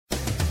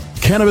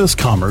cannabis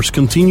commerce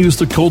continues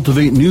to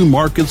cultivate new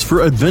markets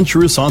for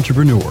adventurous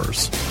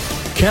entrepreneurs.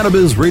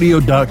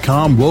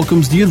 CannabisRadio.com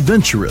welcomes the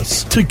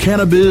adventurous to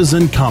Cannabis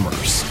and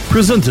Commerce,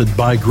 presented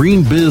by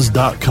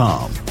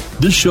GreenBiz.com.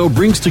 This show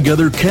brings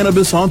together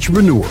cannabis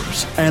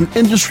entrepreneurs and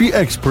industry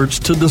experts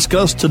to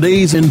discuss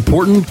today's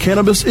important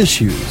cannabis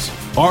issues.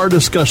 Our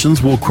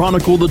discussions will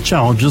chronicle the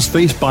challenges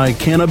faced by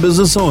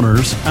Cannabusiness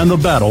owners and the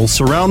battle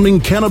surrounding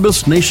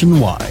cannabis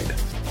nationwide.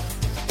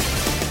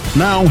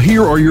 Now,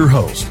 here are your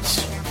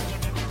hosts.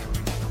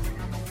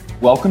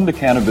 Welcome to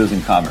Cannabis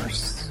and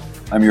Commerce.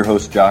 I'm your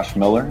host, Josh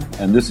Miller,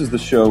 and this is the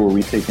show where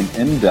we take an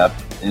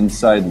in-depth,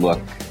 inside look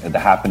at the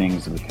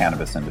happenings of the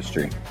cannabis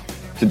industry.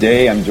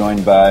 Today, I'm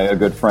joined by a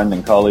good friend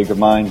and colleague of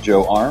mine,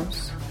 Joe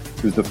Arms,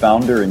 who's the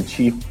founder and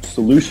chief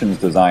solutions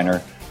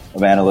designer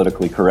of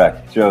Analytically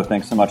Correct. Joe,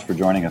 thanks so much for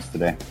joining us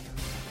today.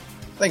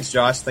 Thanks,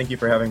 Josh. Thank you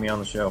for having me on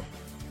the show.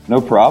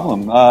 No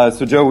problem.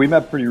 So, Joe, we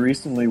met pretty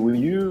recently. Will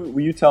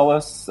you tell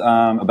us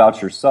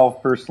about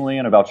yourself personally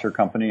and about your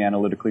company,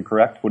 Analytically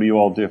Correct? What do you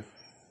all do?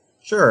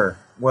 Sure.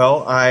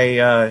 Well,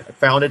 I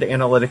founded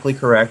Analytically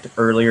Correct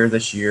earlier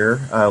this year,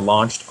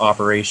 launched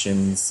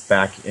operations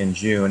back in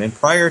June. And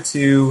prior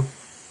to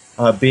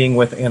being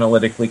with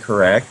Analytically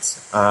Correct,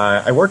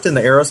 I worked in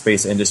the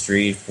aerospace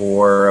industry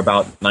for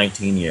about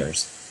 19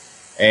 years.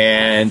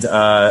 And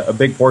a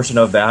big portion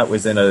of that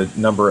was in a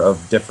number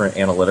of different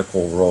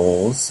analytical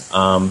roles,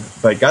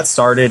 but got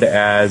started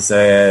as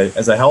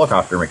a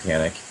helicopter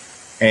mechanic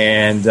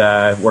and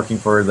working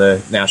for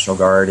the National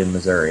Guard in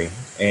Missouri.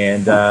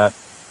 And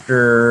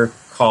after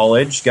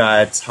college,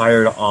 got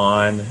hired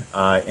on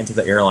into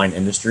the airline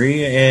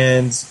industry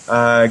and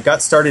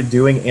got started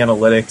doing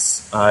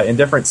analytics in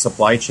different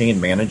supply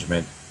chain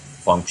management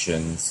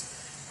functions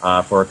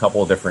for a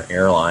couple of different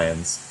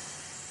airlines.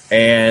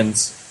 And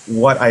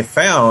what I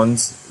found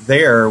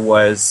there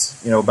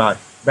was,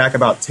 back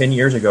about 10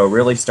 years ago,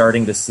 really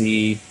starting to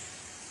see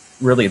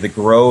really the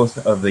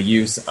growth of the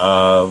use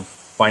of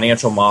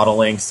financial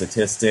modeling,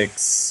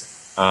 statistics,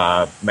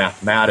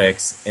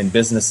 mathematics in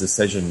business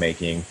decision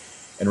making,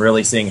 and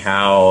really seeing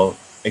how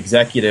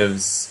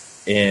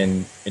executives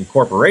in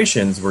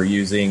corporations were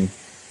using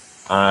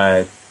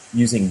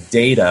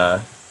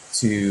data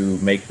to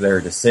make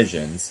their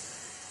decisions,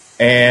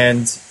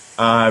 and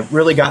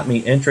really got me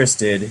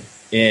interested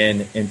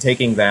in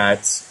taking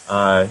that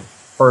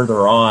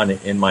further on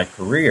in my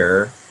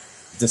career.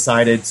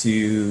 Decided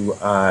to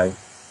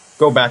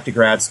go back to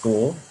grad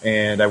school,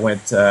 and I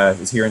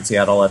was here in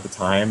Seattle at the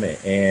time,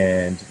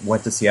 and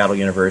went to Seattle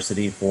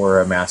University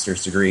for a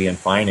master's degree in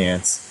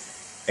finance.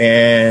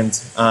 And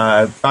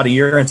about a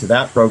year into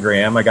that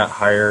program, I got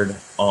hired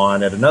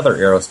on at another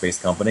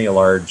aerospace company, a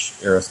large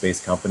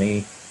aerospace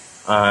company,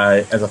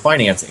 as a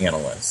finance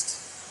analyst.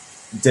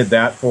 Did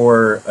that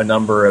for a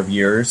number of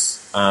years.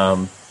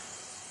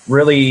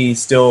 Really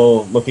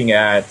still looking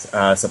at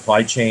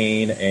supply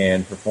chain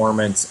and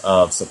performance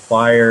of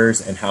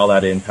suppliers and how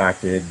that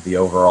impacted the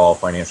overall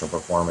financial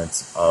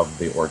performance of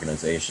the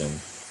organization.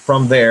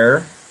 From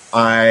there,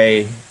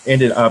 I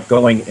ended up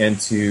going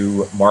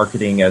into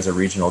marketing as a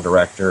regional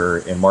director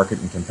in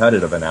market and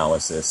competitive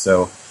analysis.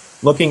 So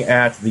looking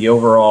at the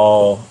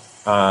overall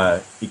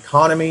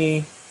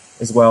economy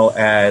as well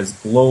as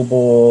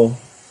global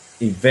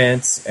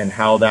events and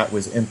how that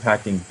was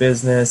impacting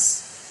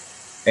business,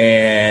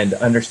 and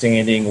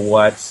understanding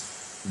what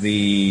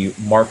the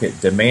market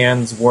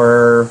demands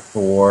were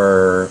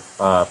for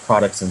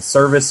products and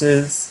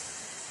services,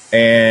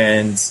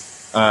 and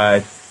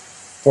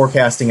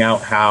forecasting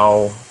out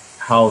how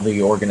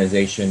the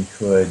organization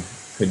could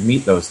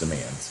meet those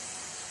demands.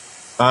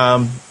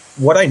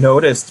 What I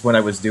noticed when I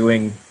was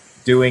doing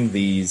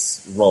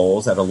these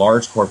roles at a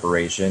large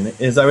corporation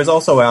is I was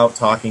also out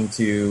talking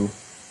to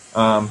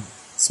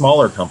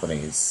smaller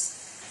companies,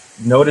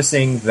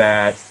 noticing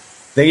that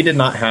they did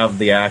not have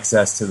the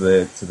access to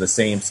the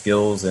same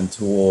skills and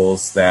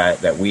tools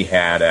that we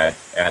had at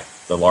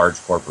the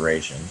large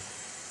corporation.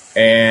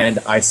 And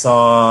I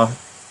saw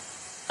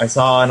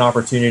an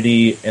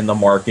opportunity in the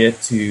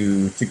market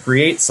to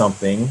create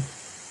something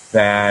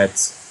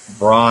that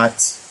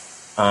brought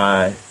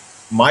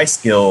my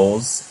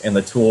skills and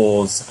the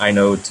tools I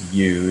know to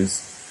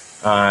use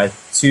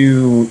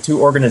to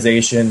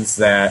organizations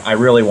that I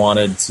really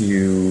wanted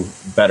to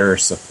better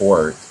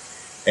support.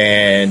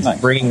 And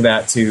nice. bringing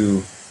that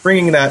to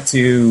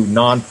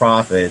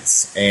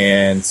nonprofits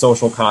and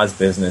social cause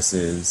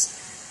businesses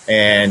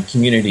and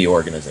community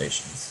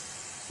organizations.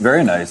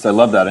 Very nice. I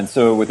love that. And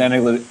so with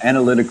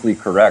Analytically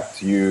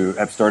Correct, you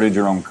have started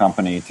your own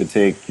company to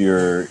take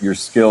your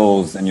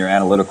skills and your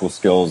analytical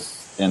skills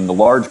in the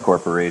large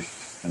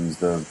corporations,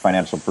 the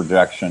financial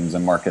projections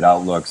and market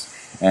outlooks,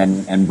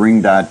 and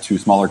bring that to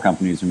smaller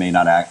companies who may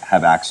not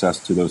have access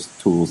to those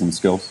tools and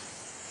skills.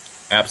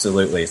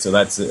 Absolutely. So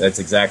that's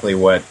exactly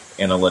what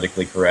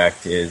Analytically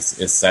Correct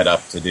is set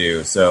up to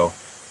do. So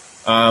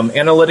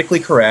Analytically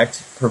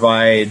Correct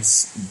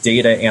provides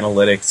data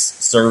analytics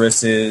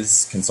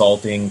services,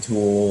 consulting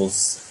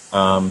tools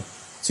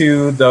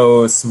to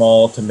those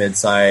small to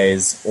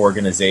mid-size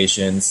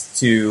organizations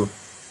to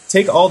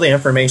take all the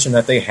information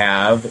that they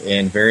have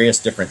in various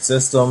different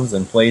systems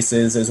and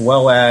places, as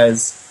well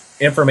as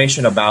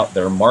information about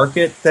their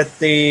market that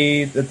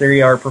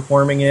they are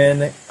performing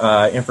in,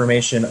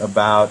 information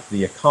about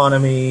the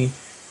economy,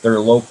 their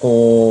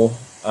local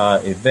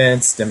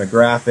events,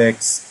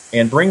 demographics,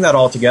 and bring that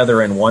all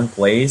together in one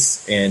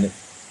place and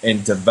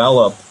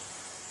develop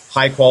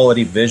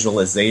high-quality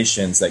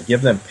visualizations that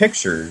give them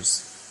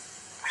pictures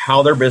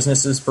how their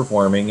business is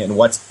performing and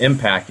what's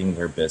impacting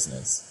their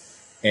business.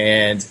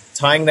 And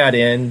tying that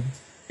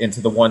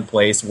into the one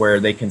place where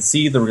they can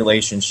see the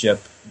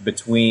relationship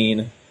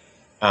between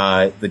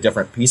the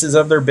different pieces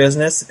of their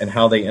business and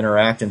how they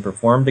interact and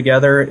perform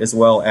together, as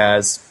well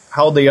as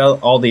how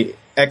all the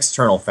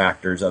external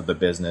factors of the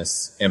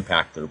business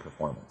impact their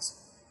performance.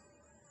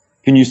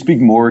 Can you speak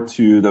more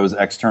to those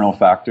external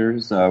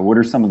factors? What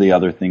are some of the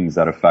other things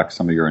that affect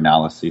some of your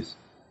analyses?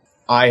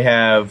 I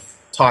have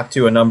talked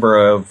to a number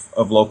of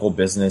local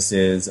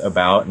businesses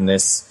about, and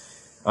this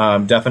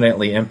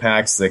definitely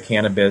impacts the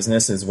cannabis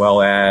business as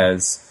well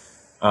as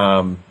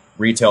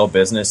retail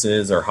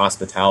businesses or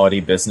hospitality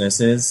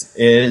businesses,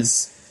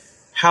 is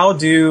how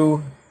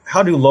do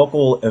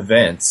local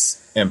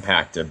events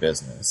impact a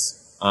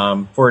business?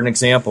 For an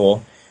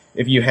example,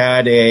 if you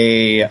had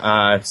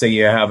say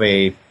you have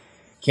a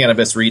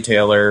cannabis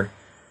retailer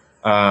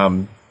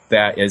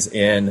that is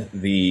in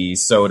the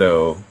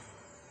SoDo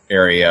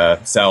area,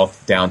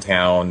 south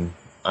downtown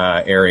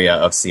area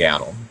of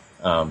Seattle,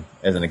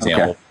 as an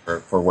example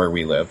for where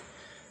we live.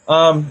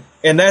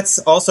 And that's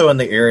also in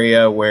the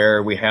area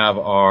where we have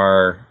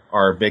our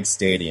big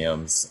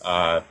stadiums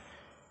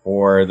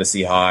for the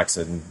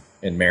Seahawks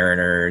and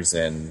Mariners,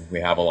 and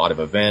we have a lot of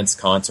events,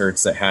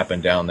 concerts that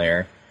happen down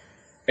there.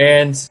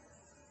 And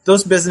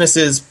those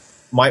businesses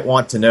might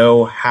want to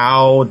know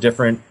how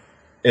different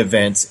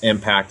events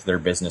impact their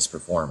business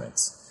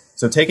performance.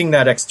 So taking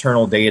that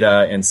external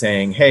data and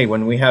saying, hey,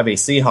 when we have a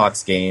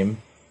Seahawks game,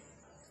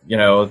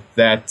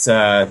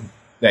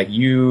 that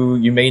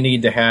you may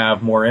need to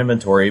have more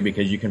inventory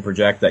because you can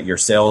project that your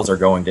sales are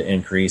going to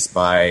increase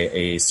by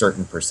a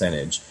certain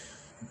percentage.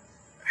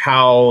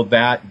 How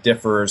that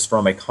differs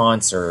from a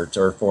concert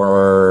or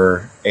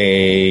for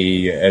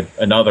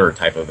another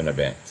type of an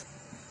event.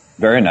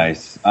 Very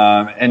nice.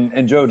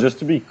 And Joe, just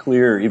to be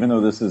clear, even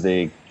though this is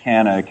a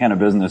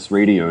Cannabusiness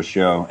Radio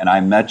show, and I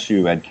met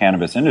you at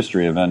cannabis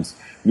industry events,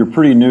 you're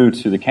pretty new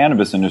to the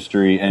cannabis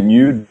industry, and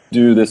you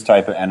do this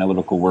type of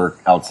analytical work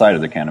outside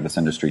of the cannabis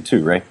industry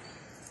too, right?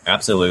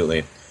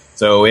 Absolutely.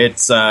 So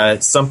it's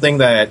something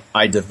that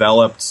I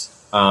developed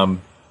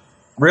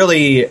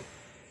really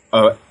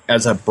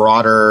as a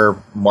broader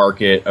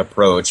market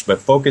approach, but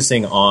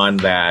focusing on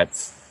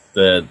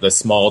the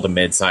small to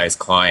mid-sized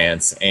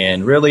clients,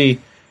 and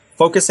really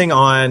focusing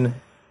on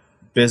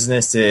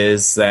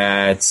businesses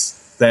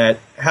that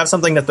have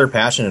something that they're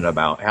passionate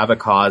about, have a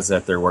cause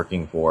that they're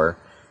working for.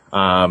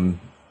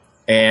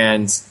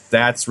 And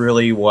that's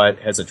really what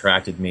has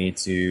attracted me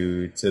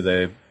to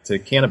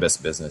cannabis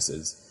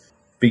businesses.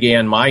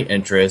 Began my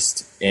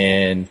interest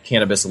in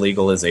cannabis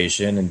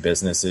legalization and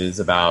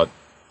businesses about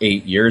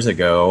 8 years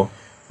ago,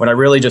 when I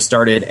really just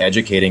started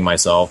educating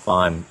myself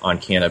on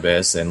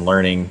cannabis and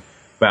learning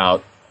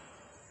about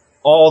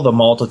all the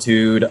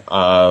multitude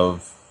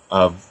of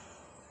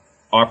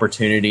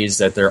opportunities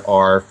that there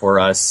are for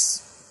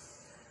us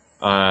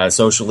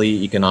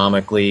socially,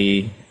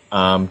 economically,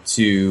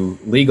 to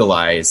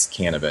legalize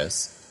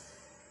cannabis,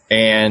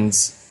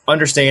 and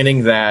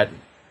understanding that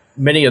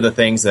many of the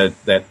things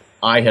that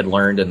I had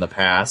learned in the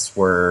past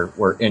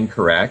were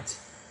incorrect,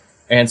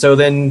 and so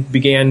then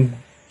began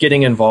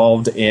getting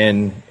involved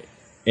in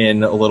a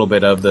little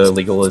bit of the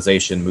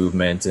legalization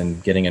movement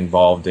and getting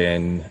involved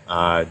in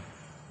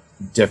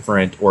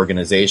different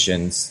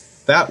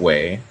organizations that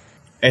way.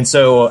 And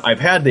so I've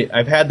had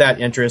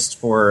that interest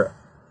for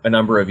a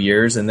number of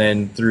years, and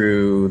then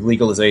through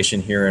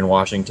legalization here in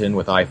Washington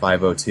with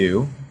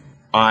I-502,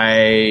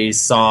 I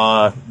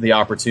saw the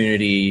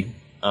opportunity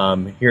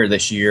here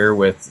this year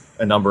with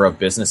a number of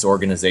business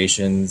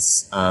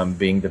organizations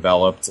being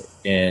developed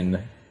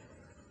in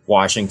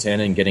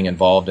Washington and getting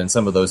involved in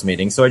some of those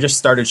meetings. So I just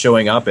started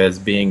showing up as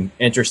being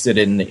interested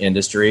in the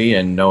industry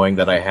and knowing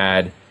that I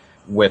had,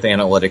 with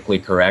Analytically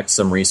Correct,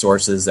 some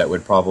resources that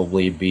would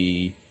probably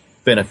be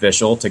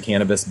beneficial to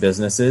cannabis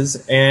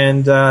businesses,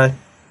 and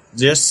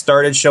just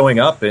started showing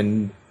up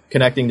and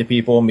connecting to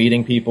people,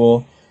 meeting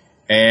people,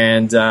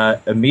 and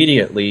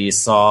immediately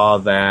saw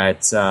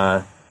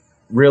that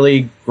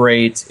really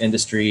great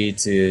industry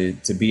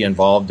to be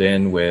involved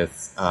in,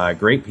 with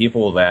great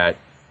people that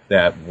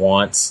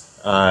want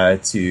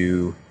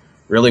to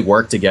really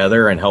work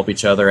together and help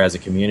each other as a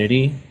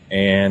community.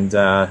 And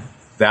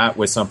that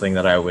was something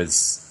that I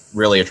was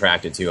really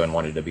attracted to and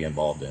wanted to be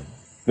involved in.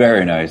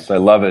 Very nice. I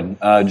love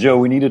it. Joe,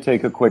 we need to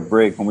take a quick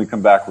break. When we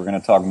come back, we're going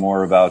to talk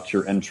more about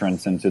your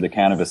entrance into the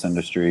cannabis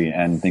industry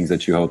and things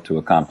that you hope to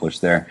accomplish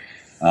there.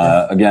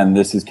 Again,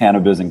 this is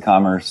Cannabis and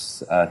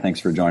Commerce. Thanks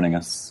for joining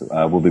us.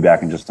 We'll be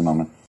back in just a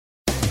moment.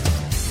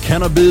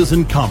 Cannabis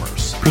and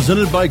Commerce,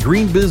 presented by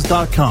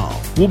greenbiz.com.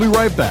 We'll be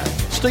right back.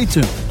 Stay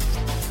tuned.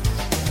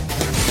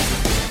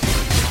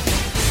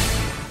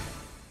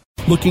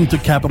 Looking to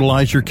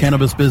capitalize your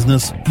cannabis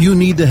business? You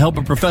need the help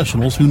of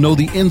professionals who know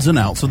the ins and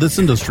outs of this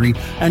industry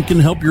and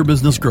can help your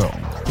business grow.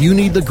 You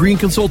need the Green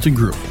Consulting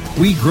Group.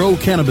 We grow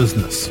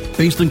Cannabusiness.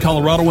 Based in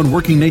Colorado and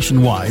working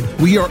nationwide,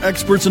 we are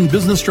experts in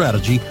business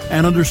strategy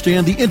and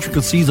understand the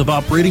intricacies of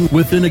operating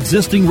within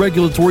existing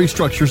regulatory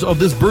structures of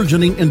this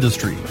burgeoning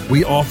industry.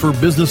 We offer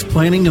business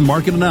planning and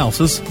market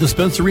analysis,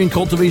 dispensary and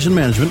cultivation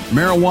management,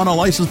 marijuana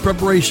license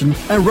preparation,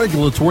 and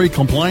regulatory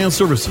compliance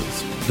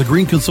services. The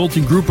Green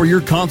Consulting Group are your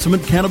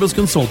consummate cannabis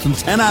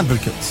consultants and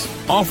advocates,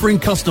 offering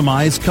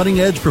customized,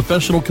 cutting-edge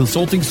professional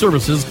consulting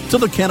services to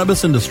the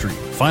cannabis industry.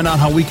 Find out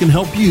how we can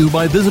help you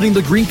by visiting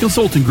the Green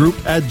Consulting Group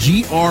at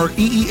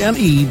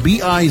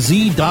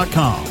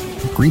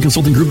greenenebiz.com. Green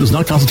Consulting Group does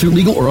not constitute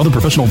legal or other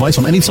professional advice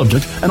on any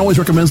subject and always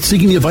recommends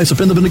seeking the advice of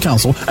independent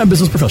counsel and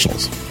business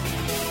professionals.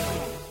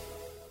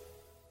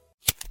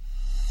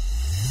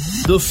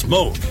 The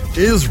smoke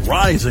is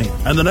rising,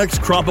 and the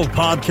next crop of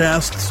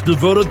podcasts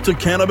devoted to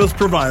cannabis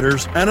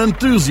providers and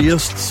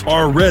enthusiasts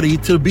are ready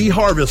to be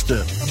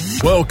harvested.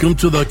 Welcome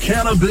to the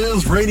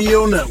Cannabis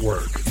Radio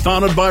Network,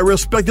 founded by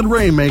respected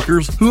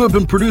rainmakers who have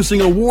been producing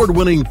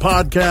award-winning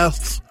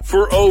podcasts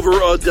for over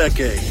a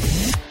decade.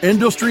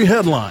 Industry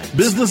headlines,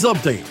 business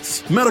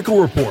updates,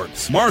 medical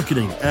reports,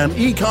 marketing, and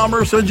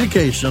e-commerce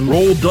education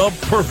rolled up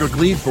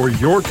perfectly for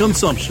your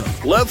consumption.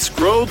 Let's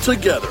grow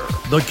together.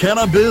 The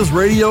Cannabis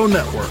Radio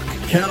Network,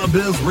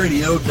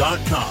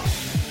 CannabisRadio.com.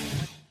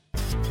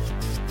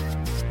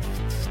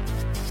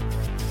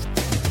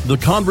 The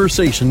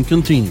conversation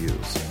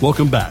continues.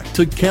 Welcome back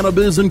to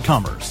Cannabis and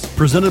Commerce,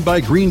 presented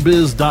by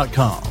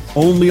GreenBiz.com,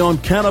 only on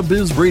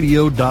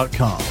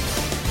CannabisRadio.com.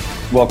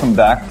 Welcome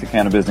back to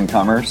Cannabis and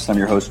Commerce. I'm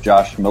your host,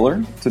 Josh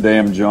Miller. Today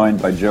I'm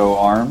joined by Joe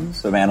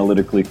Arms of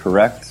Analytically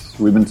Correct.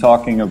 We've been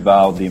talking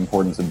about the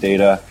importance of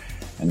data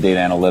and data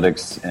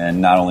analytics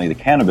in not only the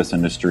cannabis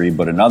industry,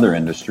 but in other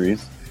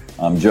industries.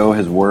 Joe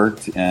has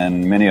worked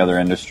in many other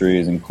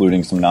industries,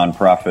 including some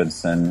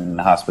nonprofits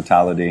and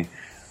hospitality.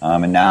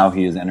 And now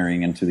he is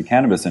entering into the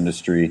cannabis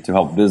industry to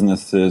help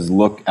businesses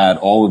look at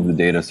all of the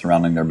data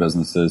surrounding their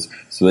businesses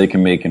so they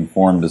can make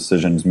informed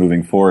decisions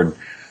moving forward.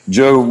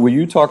 Joe, will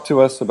you talk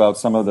to us about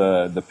some of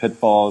the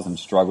pitfalls and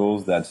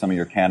struggles that some of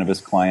your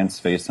cannabis clients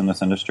face in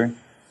this industry?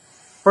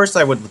 First,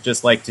 I'd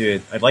like to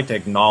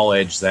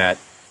acknowledge that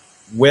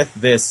with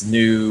this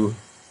new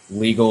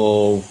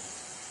legal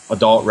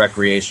adult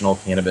recreational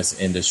cannabis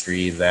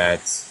industry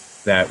that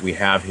we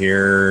have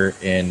here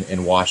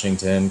in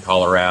Washington,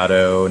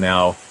 Colorado,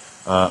 now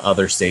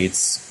other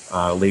states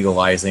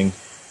legalizing,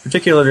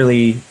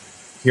 particularly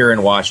here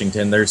in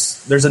Washington,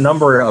 there's a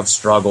number of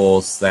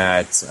struggles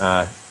that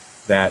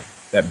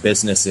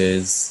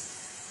businesses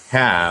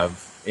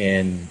have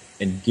in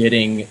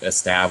getting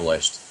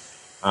established.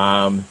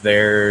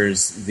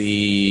 There's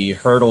the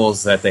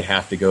hurdles that they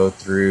have to go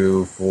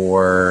through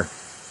for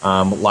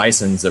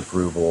license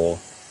approval,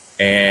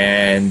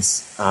 and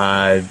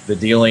the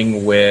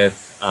dealing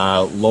with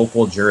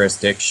local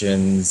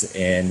jurisdictions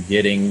and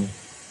getting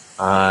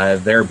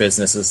their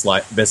business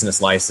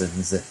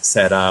license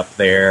set up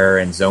there,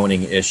 and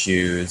zoning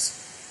issues,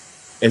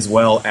 as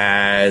well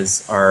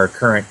as our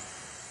current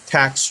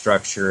tax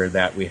structure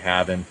that we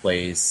have in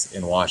place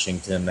in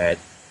Washington that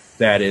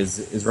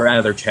is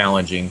rather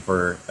challenging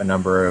for a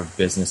number of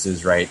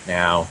businesses right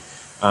now.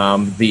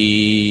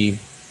 The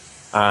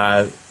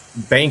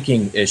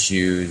banking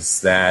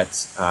issues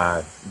that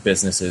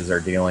businesses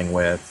are dealing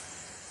with.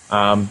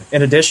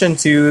 In addition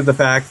to the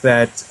fact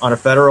that on a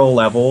federal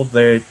level,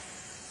 the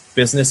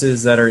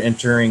businesses that are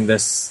entering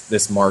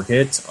this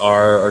market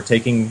are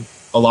taking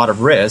a lot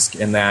of risk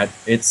in that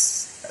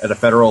it's at a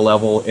federal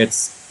level,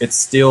 it's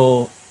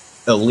still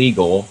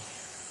illegal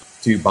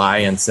to buy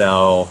and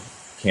sell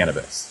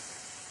cannabis.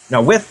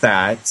 Now, with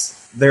that,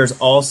 there's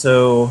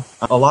also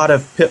a lot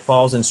of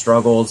pitfalls and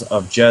struggles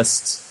of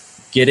just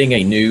getting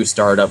a new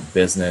startup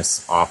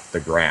business off the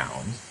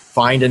ground,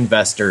 find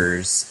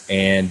investors,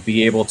 and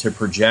be able to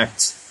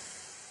project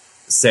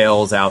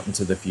sales out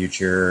into the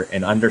future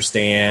and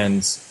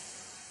understand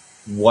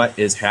what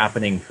is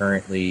happening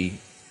currently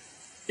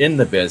in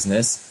the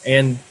business,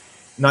 and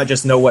not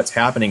just know what's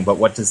happening, but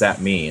what does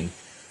that mean?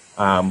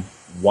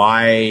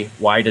 Why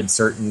did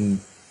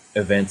certain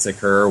events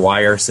occur?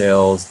 Why are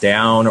sales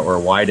down, or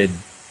why did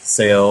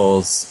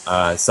sales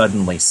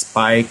suddenly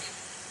spike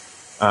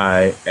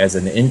as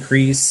an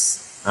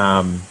increase?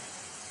 I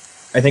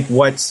think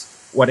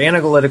what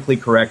Analytically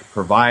Correct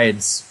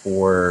provides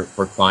for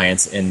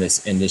clients in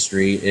this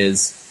industry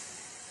is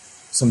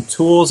some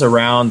tools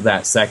around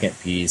that second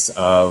piece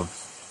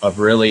of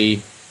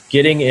really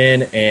getting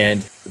in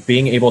and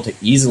being able to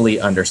easily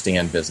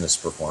understand business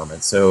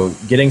performance. So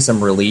getting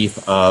some relief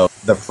of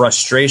the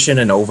frustration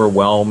and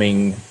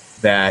overwhelming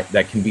that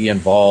can be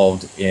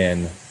involved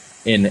in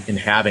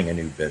having a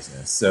new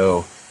business.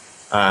 So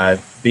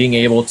being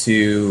able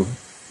to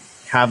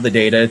have the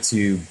data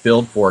to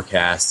build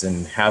forecasts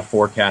and have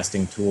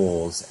forecasting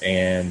tools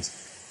and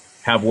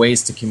have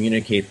ways to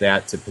communicate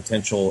that to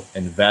potential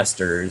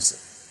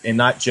investors, and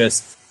not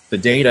just the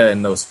data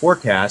in those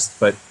forecasts,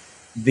 but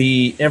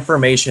the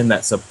information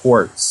that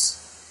supports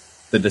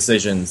the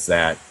decisions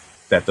that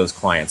those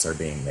clients are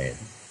being made.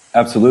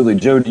 Absolutely.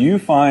 Joe, do you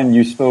find,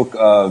 you spoke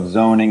of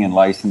zoning and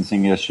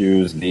licensing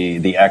issues,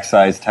 the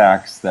excise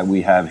tax that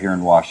we have here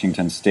in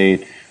Washington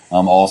State,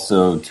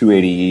 also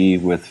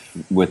 280E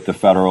with the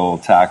federal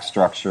tax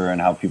structure and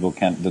how people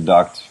can't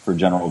deduct for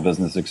general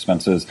business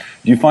expenses.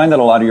 Do you find that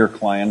a lot of your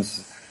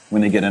clients,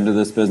 when they get into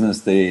this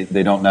business, they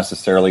don't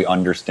necessarily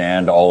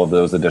understand all of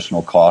those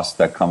additional costs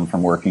that come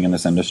from working in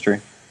this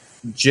industry?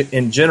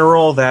 In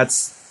general, that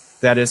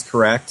is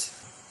correct.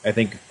 I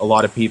think a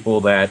lot of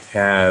people that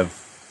have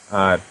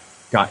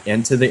got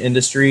into the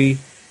industry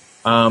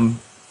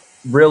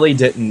really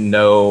didn't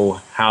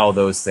know how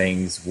those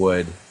things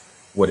would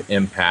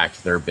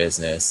impact their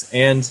business.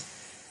 And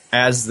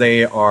as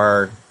they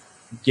are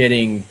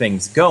getting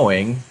things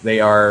going,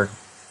 they're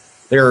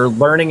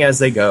learning as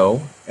they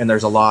go, and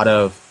there's a lot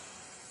of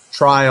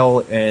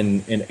trial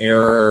and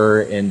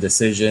error and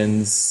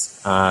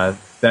decisions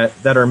that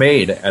are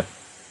made at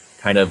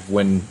kind of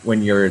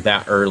when you're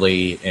that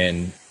early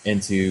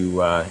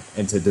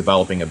into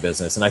developing a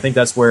business. And I think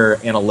that's where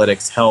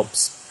analytics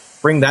helps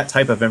bring that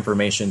type of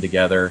information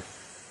together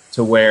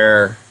to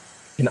where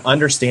you can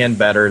understand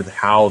better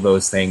how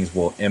those things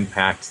will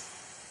impact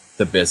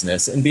the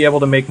business and be able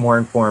to make more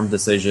informed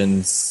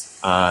decisions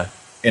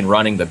in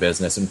running the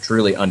business and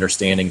truly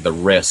understanding the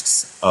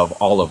risks of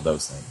all of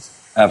those things.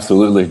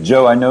 Absolutely.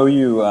 Joe, I know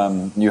you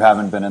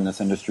haven't been in this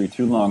industry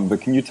too long,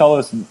 but can you tell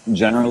us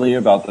generally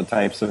about the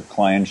types of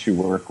clients you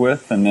work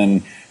with, and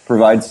then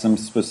provide some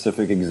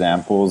specific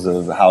examples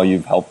of how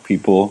you've helped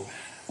people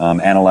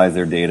analyze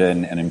their data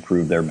and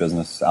improve their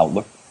business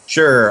outlook?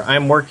 Sure.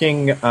 I'm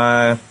working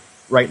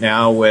right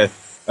now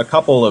with a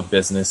couple of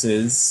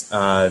businesses,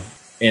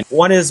 and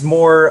one is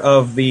more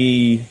of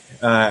the,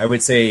 I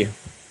would say,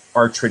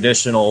 our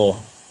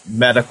traditional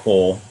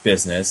medical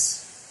business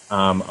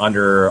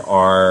under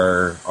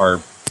our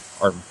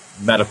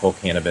medical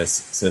cannabis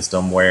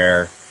system,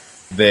 where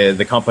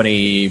the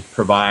company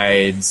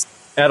provides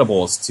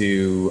edibles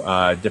to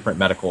different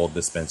medical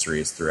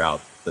dispensaries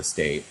throughout the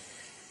state.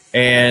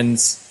 And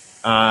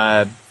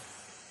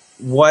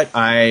what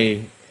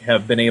I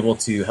have been able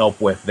to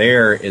help with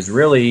there is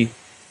really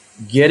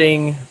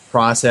getting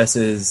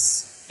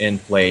processes in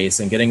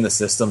place and getting the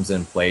systems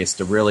in place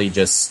to really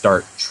just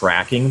start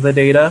tracking the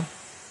data.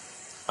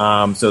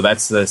 So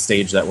that's the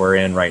stage that we're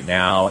in right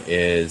now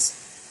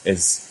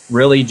is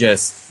really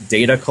just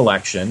data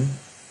collection.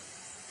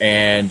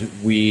 And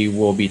we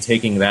will be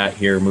taking that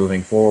here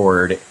moving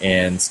forward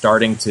and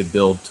starting to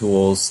build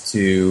tools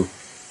to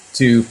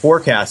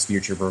forecast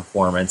future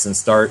performance and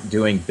start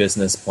doing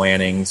business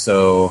planning.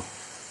 So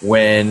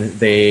when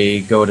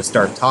they go to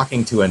start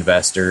talking to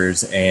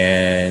investors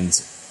and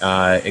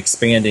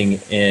expanding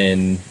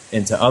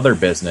into other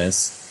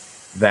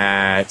business,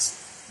 that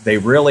they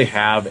really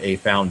have a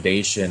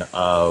foundation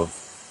of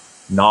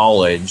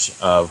knowledge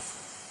of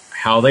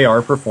how they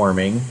are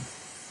performing,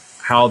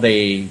 how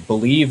they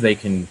believe they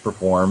can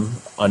perform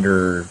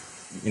under,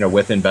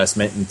 with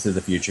investment into the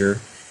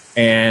future,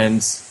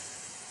 and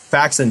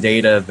facts and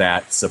data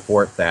that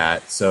support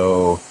that.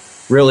 So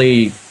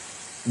really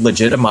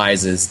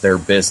legitimizes their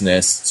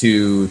business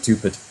to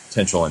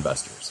potential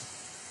investors.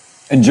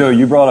 And Joe,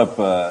 you brought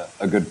up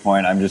a good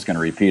point. I'm just going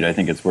to repeat. I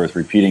think it's worth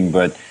repeating,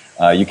 but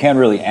you can't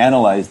really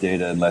analyze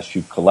data unless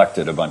you've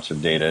collected a bunch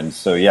of data. And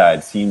so,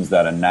 it seems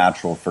that a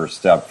natural first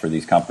step for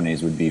these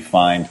companies would be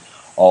find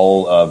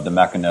all of the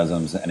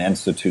mechanisms and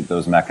institute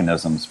those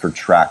mechanisms for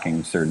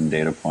tracking certain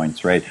data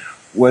points, right?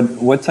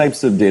 What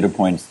types of data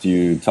points do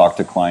you talk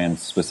to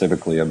clients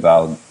specifically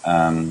about?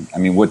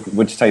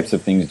 Which types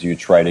of things do you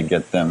try to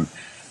get them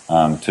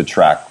to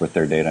track with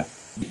their data?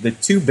 The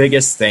two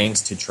biggest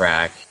things to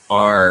track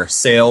are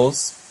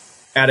sales.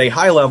 At a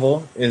high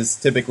level is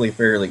typically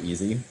fairly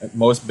easy.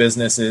 Most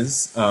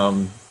businesses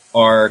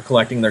are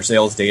collecting their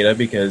sales data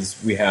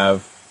because we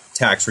have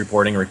tax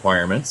reporting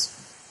requirements.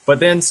 But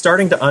then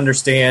starting to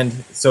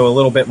understand, so a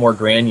little bit more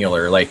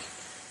granular, like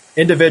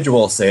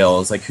individual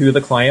sales, like who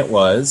the client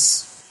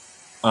was,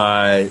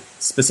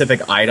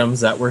 specific items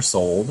that were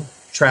sold,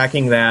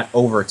 tracking that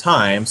over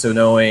time. So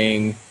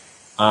knowing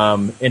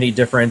any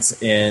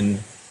difference in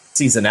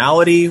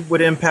seasonality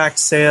would impact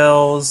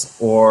sales,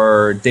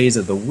 or days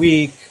of the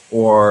week,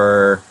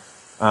 or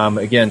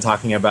again,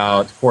 talking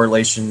about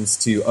correlations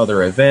to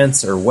other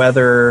events or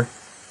weather.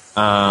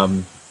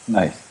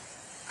 Nice.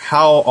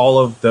 How all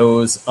of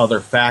those other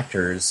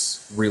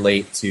factors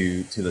relate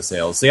to the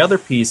sales. The other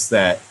piece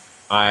that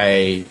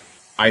I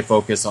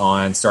focus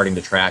on starting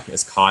to track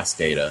is cost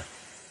data,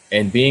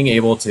 and being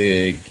able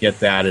to get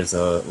that as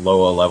a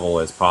low a level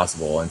as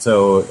possible. And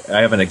so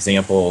I have an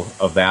example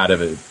of that,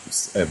 of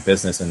a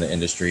business in the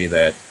industry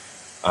that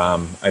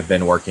I've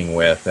been working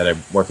with. That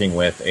I'm working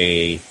with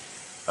a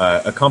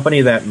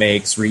company that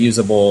makes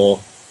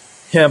reusable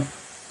hemp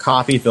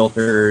coffee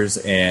filters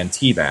and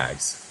tea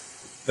bags.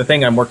 The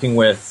thing I'm working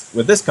with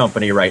this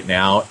company right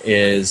now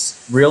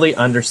is really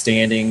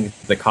understanding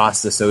the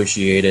costs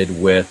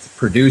associated with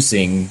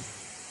producing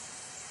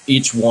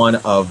each one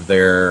of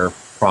their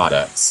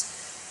products.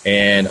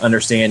 and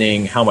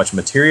understanding how much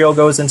material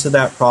goes into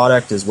that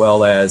product, as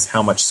well as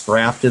how much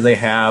scrap do they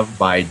have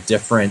by their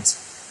different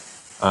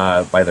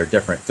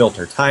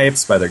filter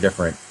types, by their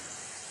different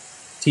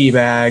tea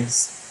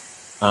bags,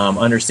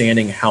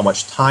 understanding how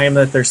much time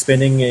that they're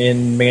spending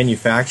in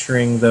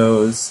manufacturing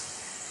those.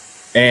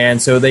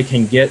 And so they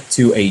can get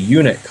to a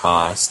unit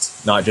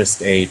cost, not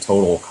just a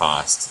total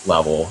cost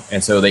level.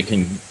 And so they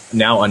can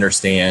now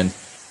understand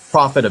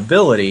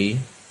profitability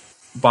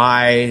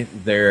by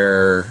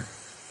their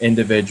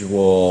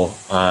individual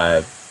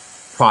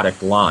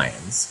product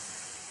lines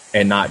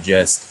and not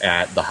just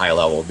at the high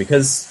level.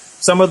 Because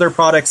some of their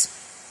products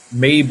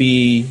may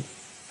be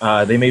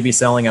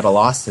selling at a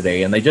loss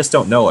today, and they just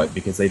don't know it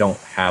because they don't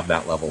have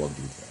that level of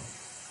detail.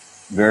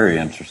 Very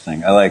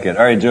interesting. I like it.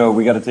 All right, Joe,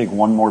 we got to take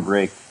one more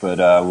break, but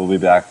we'll be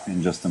back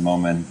in just a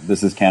moment.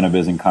 This is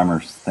Cannabis and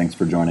Commerce. Thanks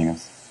for joining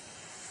us.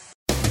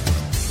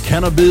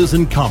 Cannabis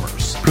and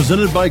Commerce,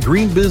 presented by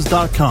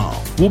greenbiz.com.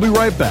 We'll be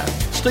right back.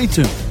 Stay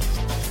tuned.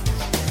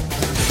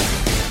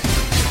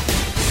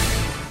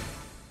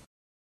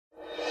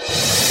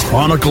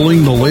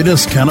 Chronicling the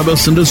latest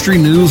cannabis industry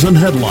news and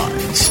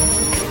headlines.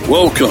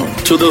 Welcome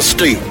to the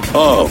State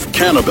of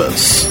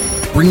Cannabis,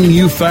 bringing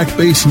you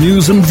fact-based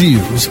news and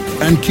views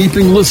and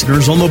keeping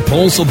listeners on the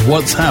pulse of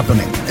what's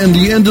happening in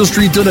the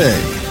industry today.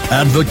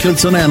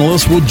 Advocates and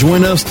analysts will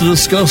join us to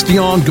discuss the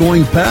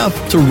ongoing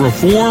path to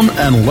reform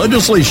and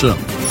legislation.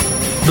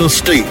 The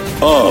State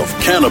of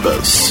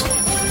Cannabis.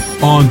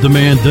 On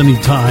demand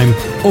anytime,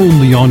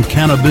 only on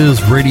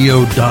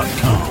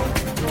CannabisRadio.com.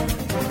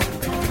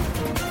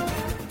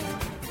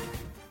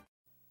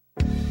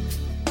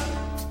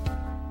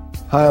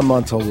 Hi, I'm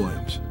Montel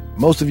Williams.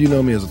 Most of you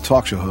know me as a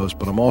talk show host,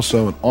 but I'm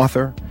also an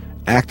author,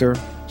 actor,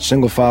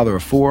 single father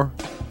of 4,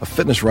 a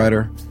fitness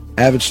writer,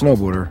 avid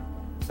snowboarder,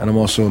 and I'm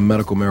also a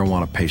medical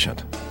marijuana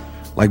patient.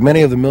 Like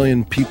many of the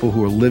million people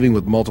who are living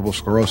with multiple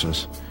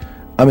sclerosis,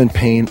 I'm in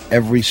pain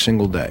every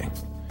single day.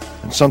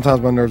 And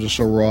sometimes my nerves are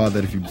so raw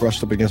that if you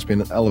brushed up against me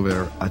in an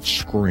elevator, I'd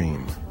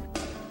scream.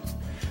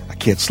 I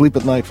can't sleep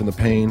at night from the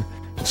pain,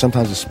 and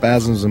sometimes the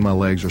spasms in my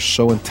legs are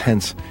so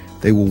intense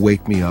they will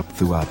wake me up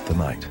throughout the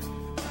night.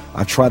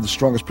 I've tried the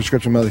strongest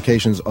prescription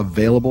medications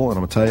available, and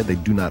I'm going to tell you, they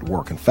do not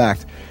work. In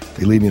fact,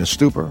 they leave me in a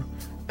stupor,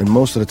 and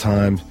most of the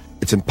time,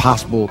 it's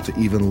impossible to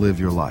even live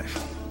your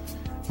life.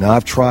 Now,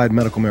 I've tried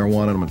medical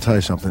marijuana, and I'm going to tell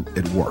you something,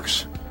 it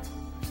works.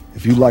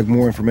 If you'd like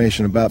more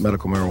information about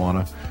medical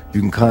marijuana, you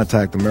can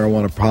contact the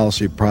Marijuana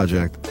Policy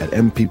Project at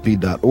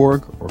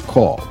mpp.org or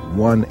call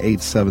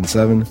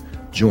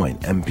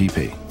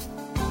 1-877-JOIN-MPP.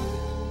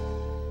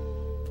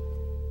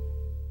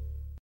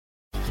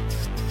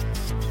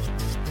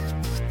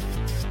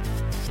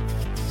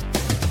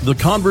 The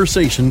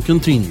conversation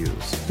continues.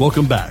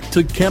 Welcome back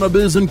to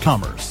Cannabis and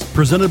Commerce,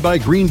 presented by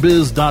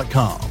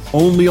greenbiz.com,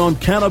 only on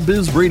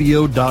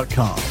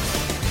CannabisRadio.com.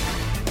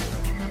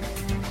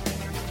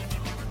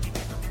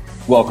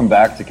 Welcome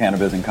back to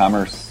Cannabis and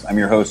Commerce. I'm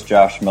your host,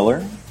 Josh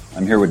Miller.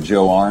 I'm here with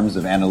Joe Arms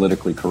of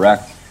Analytically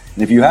Correct.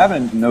 And if you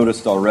haven't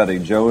noticed already,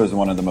 Joe is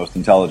one of the most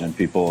intelligent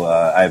people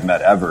I've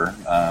met ever,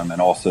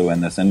 and also in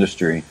this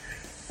industry.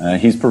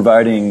 He's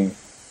providing...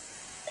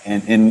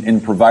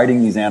 In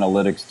providing these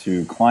analytics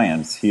to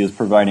clients, he is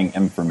providing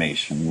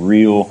information,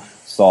 real,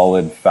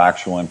 solid,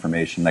 factual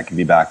information that can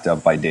be backed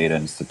up by data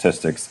and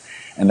statistics.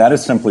 And that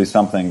is simply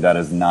something that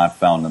is not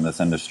found in this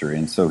industry.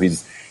 And so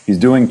he's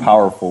doing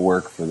powerful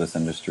work for this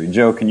industry.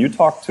 Joe, can you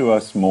talk to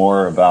us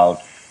more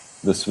about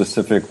the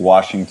specific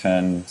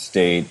Washington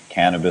state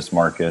cannabis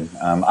market,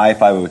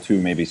 I-502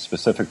 maybe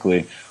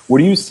specifically? What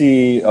do you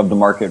see of the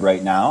market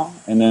right now?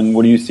 And then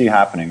what do you see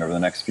happening over the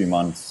next few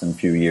months and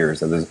few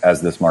years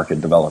as this market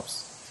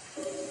develops?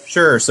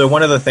 Sure. So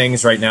one of the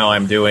things right now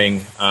I'm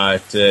doing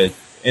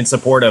in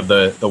support of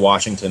the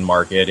Washington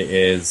market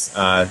is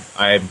I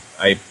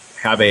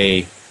have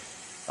a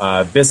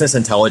business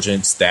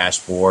intelligence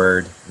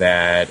dashboard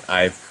that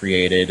I've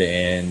created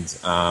and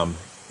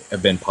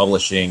have been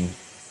publishing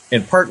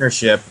in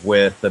partnership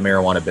with the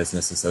Marijuana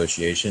Business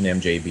Association,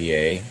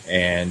 MJBA,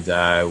 and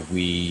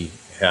we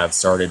have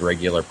started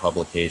regular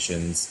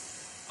publications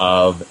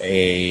of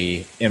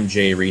a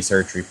MJ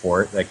research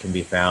report that can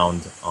be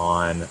found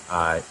on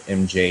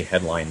MJ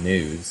Headline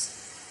News.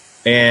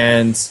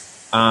 And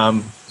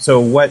so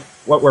what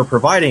we're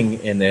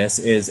providing in this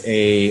is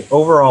a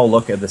overall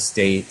look at the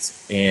state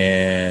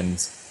and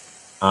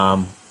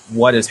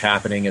what is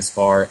happening as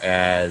far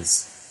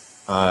as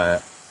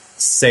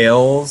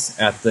sales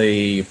at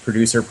the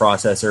producer,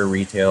 processor,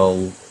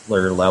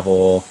 retailer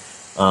level,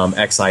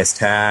 excise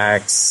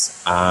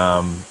tax,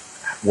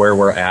 where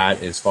we're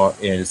at as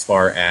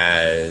far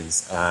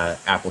as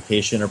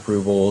application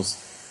approvals.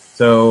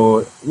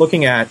 So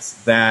looking at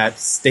that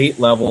state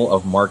level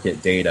of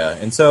market data.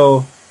 And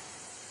so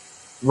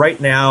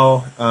right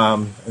now,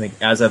 I think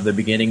as of the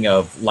beginning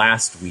of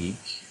last week,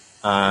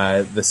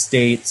 the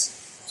state's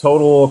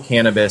total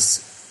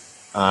cannabis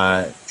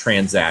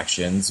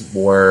transactions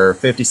were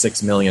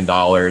 $56 million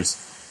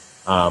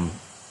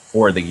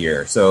for the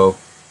year. So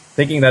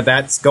thinking that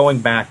that's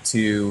going back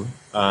to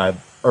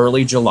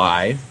early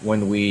July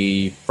when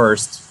we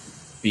first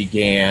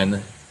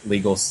began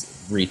legal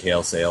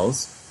retail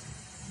sales.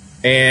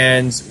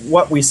 And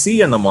what we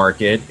see in the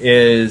market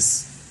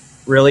is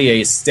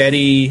really a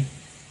steady,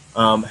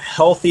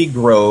 healthy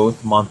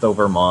growth month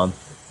over month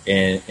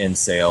in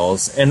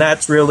sales. And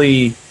that's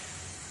really,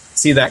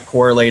 see that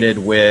correlated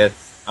with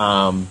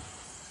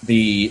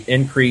the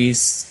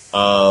increase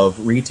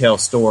of retail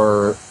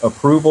store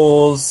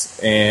approvals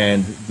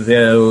and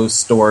those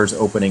stores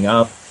opening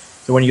up.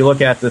 So when you look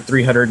at the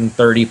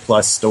 330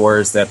 plus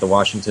stores that the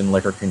Washington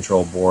Liquor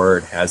Control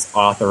Board has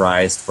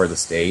authorized for the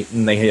state,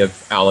 and they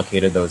have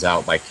allocated those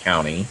out by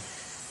county,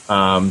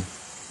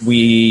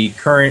 we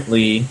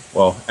currently,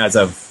 well, as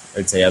of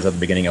the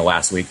beginning of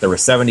last week, there were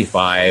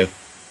 75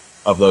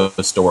 of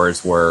those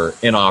stores were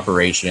in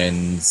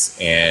operations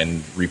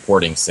and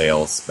reporting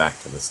sales back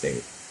to the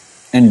state.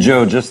 And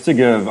Joe, just to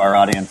give our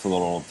audience a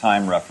little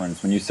time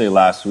reference, when you say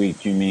last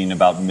week, you mean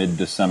about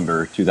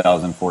mid-December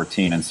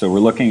 2014. And so we're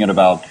looking at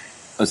about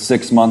a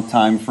 6-month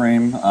time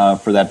frame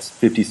for that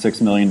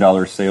 $56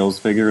 million sales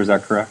figure. Is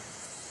that correct?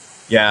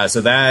 Yeah,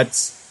 so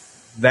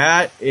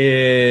that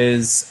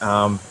is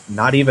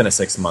not even a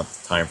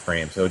 6-month time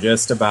frame. So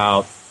just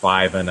about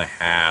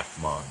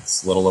 5.5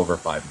 months, a little over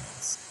 5 months.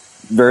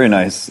 Very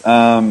nice.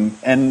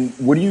 And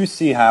what do you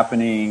see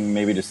happening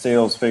maybe to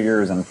sales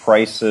figures and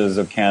prices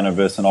of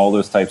cannabis and all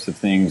those types of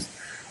things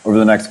over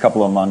the next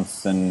couple of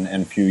months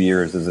and few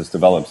years as this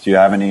develops? Do you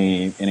have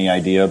any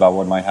idea about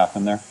what might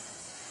happen there?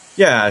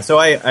 Yeah, so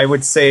I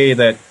would say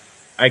that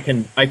I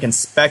can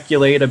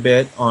speculate a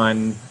bit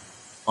on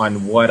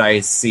what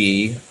I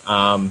see.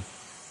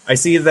 I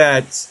see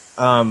that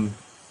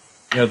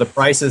the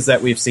prices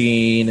that we've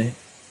seen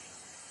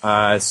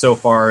so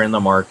far in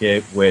the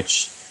market,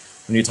 which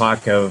when you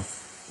talk of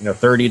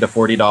 $30 to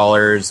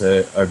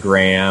 $40 a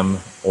gram,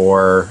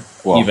 or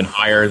even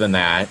higher than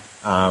that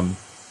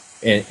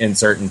in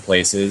certain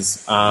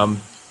places,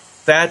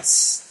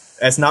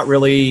 that's not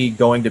really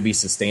going to be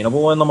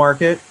sustainable in the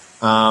market.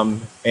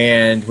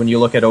 And when you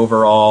look at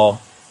overall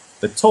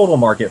the total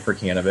market for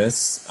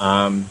cannabis,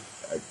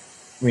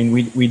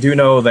 we do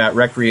know that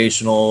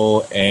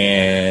recreational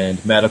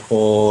and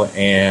medical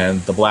and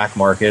the black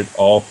market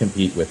all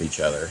compete with each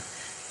other,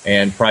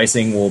 and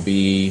pricing will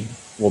be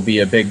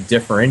a big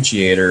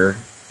differentiator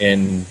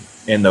in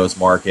those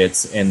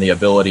markets and the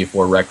ability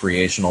for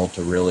recreational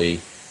to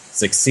really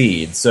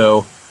succeed.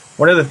 So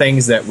one of the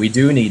things that we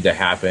do need to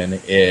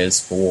happen is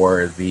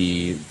for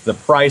the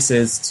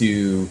prices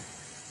to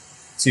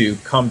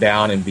come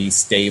down and be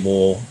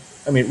stable.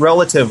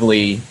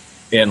 Relatively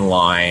in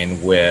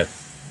line with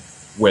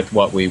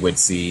what we would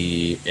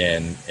see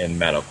in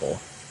medical.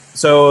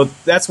 So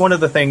that's one of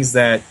the things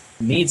that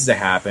needs to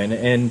happen,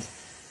 and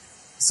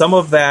some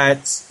of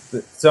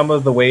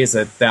the ways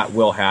that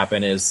will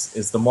happen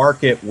is the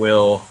market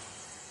will,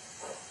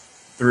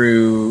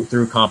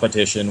 through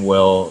competition,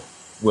 will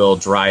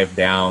drive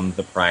down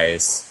the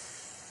price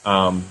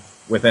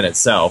within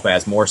itself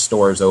as more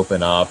stores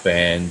open up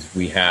and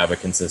we have a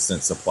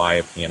consistent supply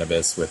of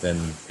cannabis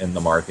in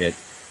the market.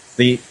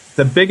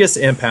 The biggest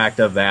impact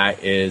of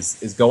that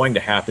is going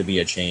to have to be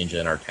a change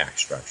in our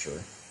tax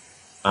structure,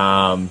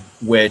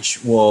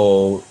 which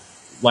will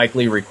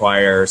likely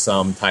require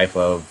some type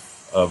of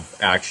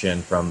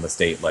action from the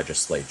state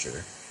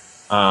legislature.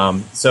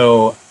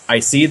 So I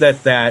see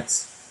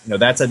that's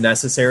a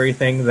necessary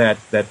thing that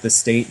the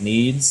state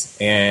needs,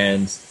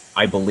 and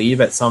I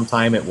believe at some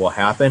time it will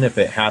happen. If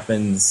it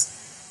happens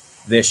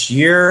this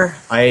year,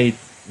 I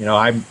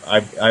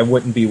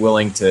wouldn't be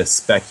willing to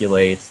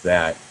speculate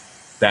that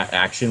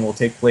action will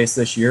take place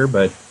this year,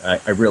 but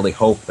I really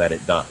hope that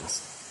it does.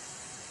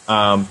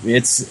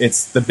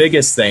 It's the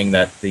biggest thing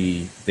that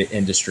the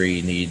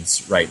industry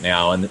needs right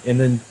now, and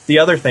then the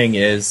other thing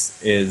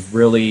is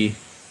really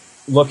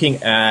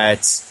looking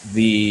at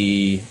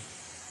the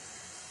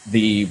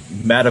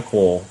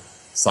medical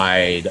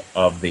side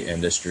of the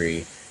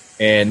industry.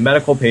 And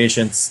medical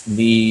patients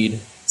need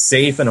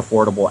safe and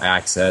affordable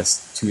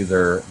access to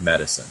their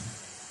medicine.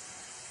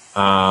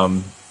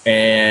 And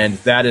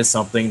that is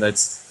something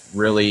that's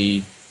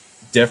really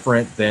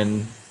different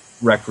than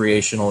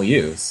recreational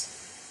use.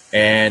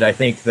 And I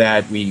think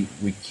that we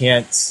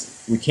can't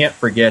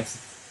forget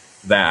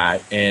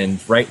that.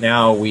 And right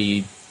now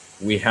we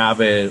have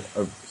a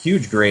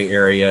huge gray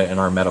area in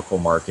our medical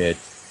market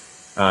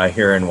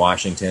here in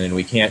Washington, and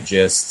we can't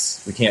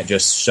just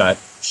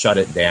shut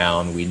it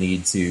down. We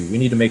need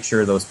to make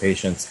sure those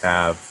patients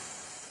have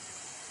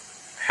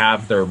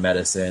their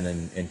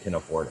medicine and can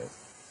afford it.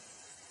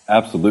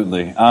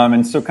 Absolutely.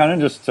 And so kind of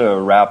just to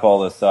wrap all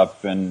this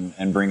up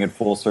and bring it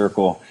full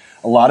circle,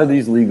 a lot of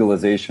these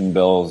legalization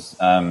bills,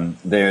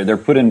 they're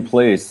put in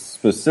place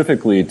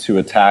specifically to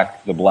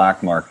attack the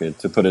black market,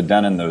 to put a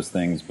dent in those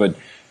things. But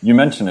you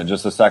mentioned it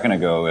just a second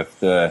ago, if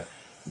the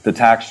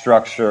tax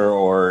structure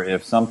or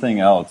if something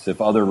else,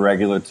 if other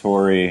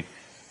regulatory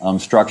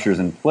structures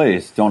in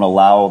place don't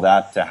allow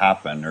that to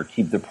happen or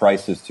keep the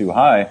prices too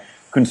high,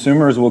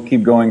 consumers will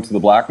keep going to the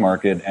black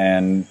market,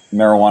 and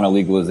marijuana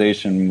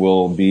legalization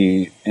will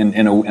be,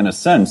 in a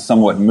sense,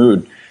 somewhat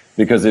moot,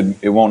 because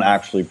it won't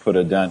actually put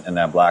a dent in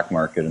that black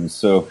market. And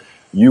so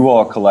you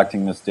all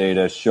collecting this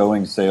data,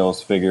 showing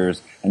sales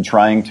figures, and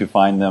trying to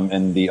find them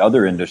in the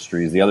other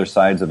industries, the other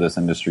sides of this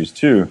industries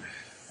too,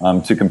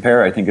 to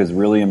compare, I think is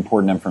really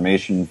important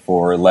information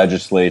for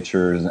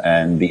legislatures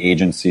and the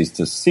agencies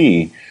to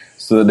see,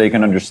 so that they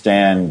can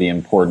understand the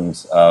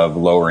importance of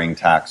lowering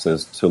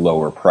taxes to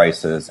lower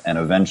prices and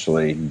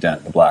eventually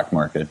dent the black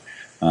market.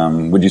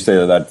 Would you say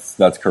that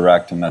that's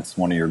correct, and that's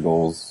one of your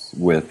goals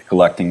with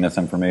collecting this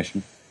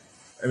information?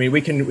 I mean,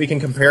 we can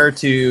compare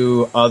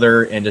to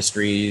other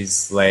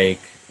industries like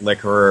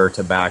liquor or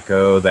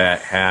tobacco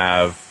that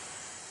have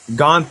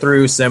gone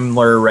through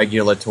similar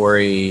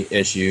regulatory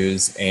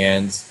issues,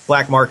 and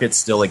black markets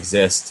still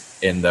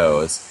exist in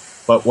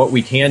those. But what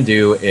we can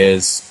do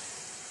is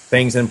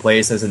things in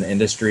place as an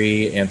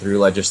industry and through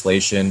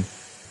legislation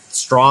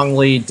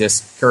strongly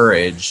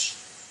discourage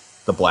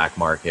the black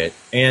market.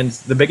 And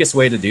the biggest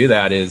way to do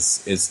that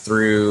is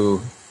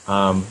through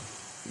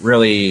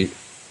really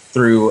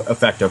through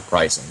effective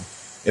pricing.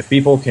 If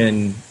people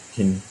can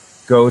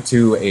go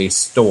to a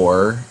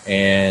store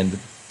and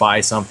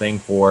buy something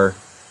for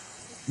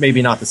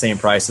maybe not the same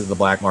price as the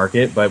black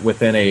market, but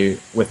within an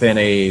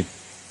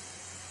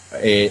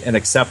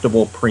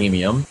acceptable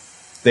premium,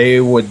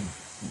 they would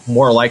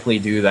more likely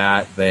do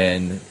that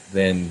than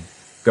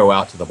go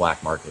out to the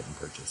black market and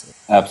purchase it.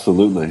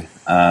 Absolutely.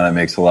 That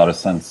makes a lot of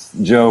sense.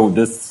 Joe,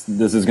 this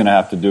is going to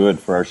have to do it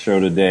for our show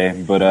today,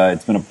 but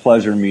it's been a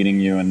pleasure meeting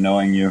you and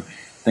knowing you.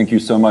 Thank you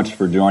so much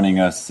for joining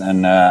us,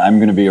 and I'm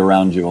going to be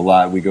around you a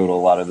lot. We go to a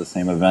lot of the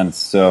same events,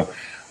 so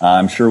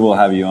I'm sure we'll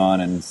have you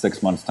on in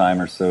 6 months' time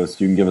or so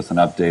you can give us an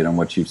update on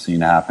what you've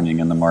seen happening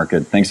in the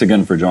market. Thanks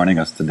again for joining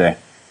us today.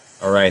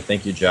 All right.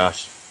 Thank you,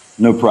 Josh.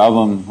 No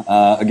problem.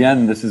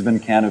 Again, this has been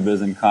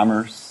Cannabis and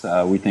Commerce.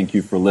 We thank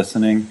you for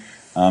listening.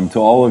 To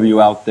all of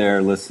you out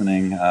there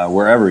listening,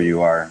 wherever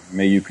you are,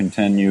 may you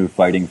continue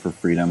fighting for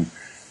freedom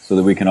so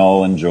that we can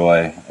all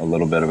enjoy a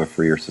little bit of a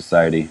freer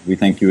society. We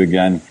thank you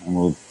again, and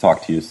we'll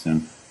talk to you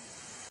soon.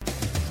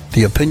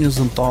 The opinions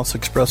and thoughts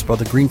expressed by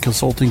the Green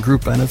Consulting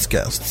Group and its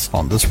guests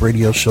on this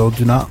radio show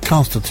do not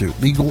constitute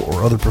legal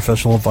or other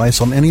professional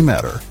advice on any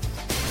matter.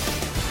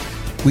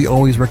 We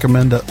always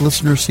recommend that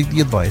listeners seek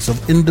the advice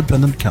of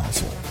independent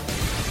counsel.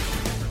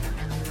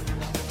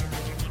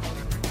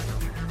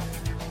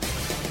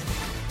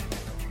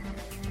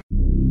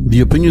 The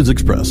opinions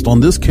expressed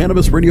on this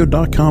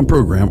CannabisRadio.com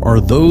program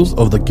are those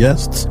of the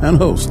guests and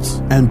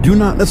hosts and do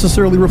not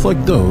necessarily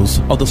reflect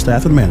those of the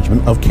staff and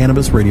management of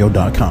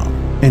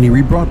CannabisRadio.com. Any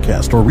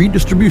rebroadcast or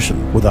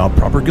redistribution without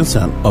proper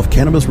consent of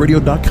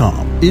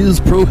CannabisRadio.com is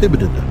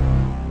prohibited.